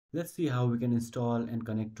Let's see how we can install and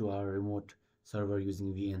connect to our remote server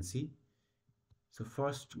using VNC. So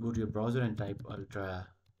first go to your browser and type UltraVNC.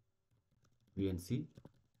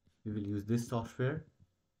 We will use this software.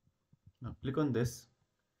 Now click on this.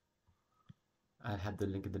 I have the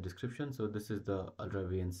link in the description. So this is the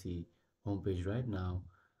UltraVNC homepage right now.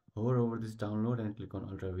 Hover over this download and click on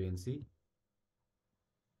UltraVNC.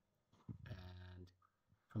 And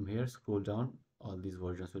from here scroll down, all these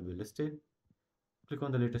versions will be listed. Click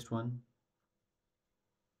on the latest one.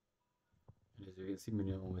 And as you can see,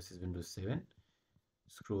 minimum OS is Windows 7.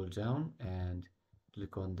 Scroll down and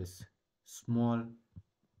click on this small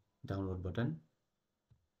download button.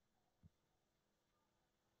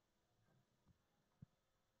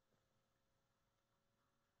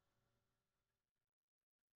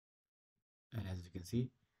 And as you can see,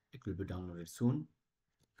 it will be downloaded soon.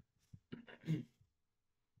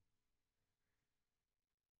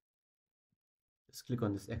 Just click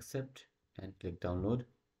on this accept and click download.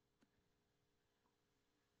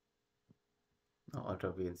 Now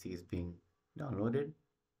UltraVNC is being downloaded.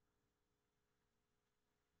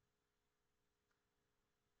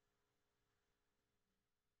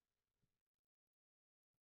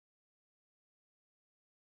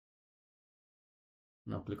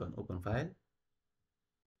 Now click on open file.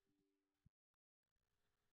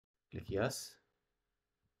 Click yes.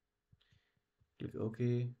 Click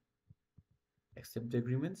OK. Accept the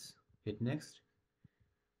agreements. Hit next.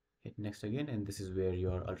 Hit next again, and this is where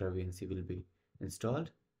your UltraVNC will be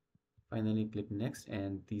installed. Finally click next,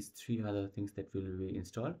 and these three other things that will be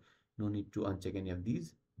installed, no need to uncheck any of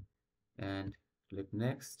these, and click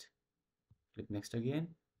next again,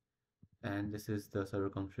 and this is the server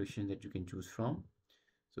configuration that you can choose from.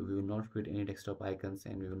 So we will not create any desktop icons,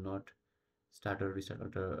 and we will not start or restart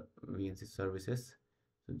UltraVNC services.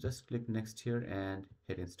 So just click next here and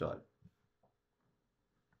hit install.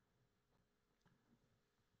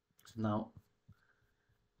 So now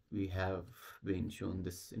we have been shown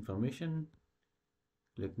this information.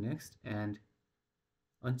 Click next and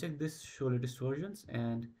uncheck this show latest versions,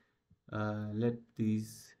 and let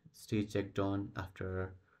these stay checked on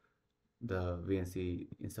after the VNC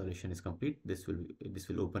installation is complete. This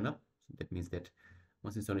will open up. That means that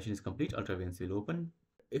once installation is complete, UltraVNC will open.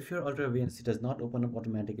 If your UltraVNC does not open up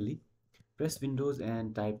automatically, press Windows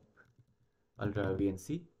and type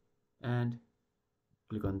UltraVNC and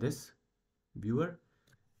click on this viewer,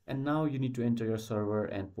 and now you need to enter your server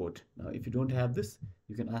and port. Now if you don't have this,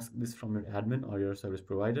 you can ask this from your admin or your service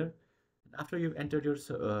provider. After you've entered your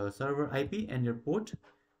server IP and your port,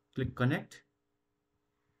 click connect,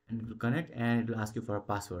 and it will connect, and it will ask you for a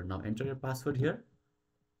password. Now enter your password here,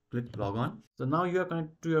 click log on. So now you are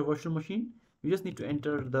connected to your virtual machine. You just need to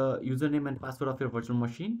enter the username and password of your virtual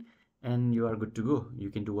machine, and you are good to go. You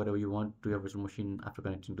can do whatever you want to your virtual machine after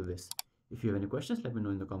connecting to this. If you have any questions, let me know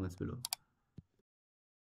in the comments below.